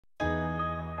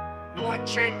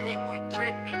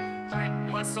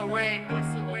What's away?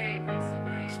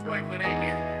 Strike with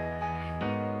amen.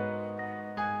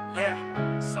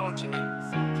 Yeah, soldier.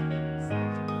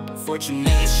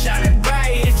 Fortunate, shining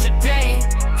bright, it's your day.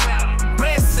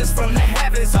 Blessings from the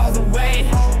heavens all the way.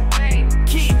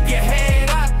 Keep your head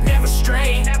up, never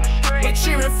stray. We're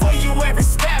cheering for you every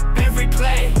step, every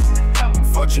play.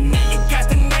 Fortunate, you got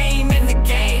the name in the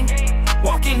game.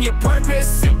 Walk in your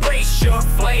purpose, embrace your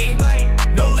flame.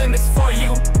 No limits for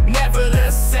you, never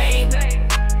the same.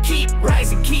 Keep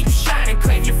rising, keep shining,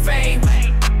 claim your fame.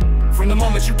 From the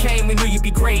moment you came, we knew you'd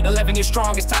be great. 11 years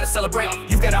strong, it's time to celebrate.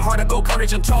 You've got a heart of gold,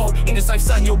 courage untold. In this life,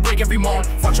 son, you'll break every mold.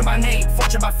 Fortune by name,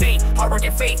 fortune by fate. Hard work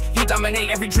and faith, you dominate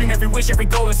every dream, every wish, every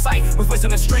goal in sight. With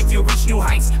wisdom and strength, you'll reach new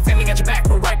heights. Family got your back,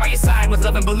 we're right by your side. With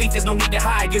love and belief, there's no need to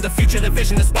hide. You're the future, the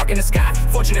vision, the spark in the sky.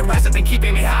 Fortunate, rise up and keep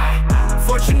aiming high.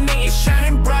 Fortunate, you're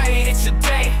shining bright, it's your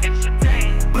day.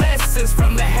 Blessings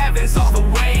from the heavens all the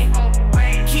way.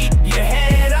 Keep your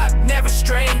head up, never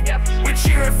stray. We're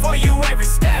cheering for you every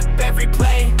step, every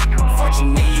play.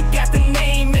 Fortunate, you got the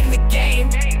name in the game.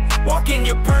 Walk in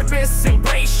your purpose,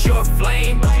 embrace your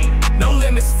flame. No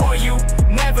limits for you,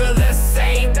 never the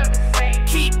same.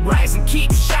 Keep rising,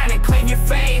 keep shining, claim your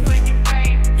fame.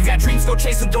 You got dreams, go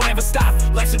chase them, don't ever stop.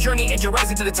 Life's a journey and you're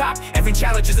rising to the top. Every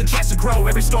challenge is a chance to grow.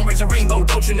 Every storm brings a rainbow,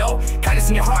 don't you know? Kindness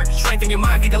in your heart, strength in your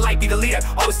mind. Be the light, be the leader,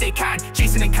 always stay kind.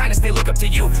 Chasing in kindness, they look up to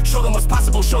you. Show them what's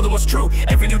possible, show them what's true.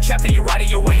 Every new chapter you're riding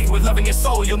your way. With love in your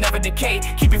soul, you'll never decay.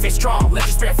 Keep your faith strong, let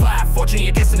your spirit fly. Fortunate,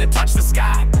 you're destined to touch the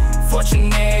sky.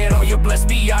 Fortunate, oh, you're blessed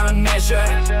beyond measure.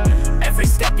 Every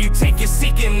step you take, you're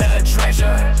seeking the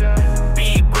treasure.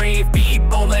 Be brave, be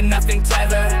bold, and nothing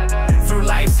tether. Through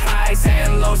life's highs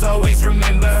and lows, always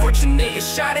remember. Fortunate, you're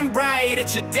shining bright,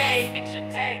 it's your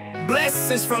day.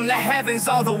 Blessings from the heavens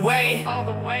all the way.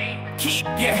 Keep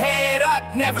your head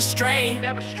up, never stray.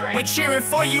 We're cheering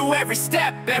for you every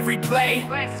step, every play.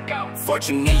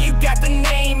 Fortunate, you got the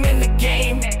name in the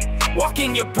game. Walk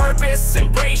in your purpose,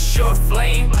 embrace your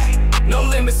flame. No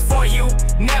limits for you,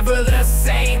 never the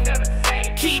same.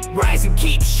 Keep rising,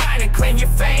 keep shining, claim your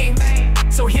fame.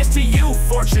 So here's to you,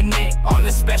 fortunate, on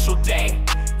this special day.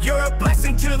 You're a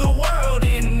blessing to the world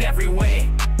in every way.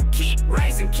 Keep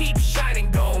rising, keep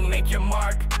shining, go make your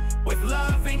mark. With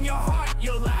love in your heart,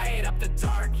 you'll light up the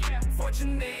dark.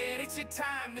 Fortunate, it's your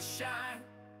time to shine.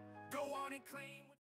 Go on and claim.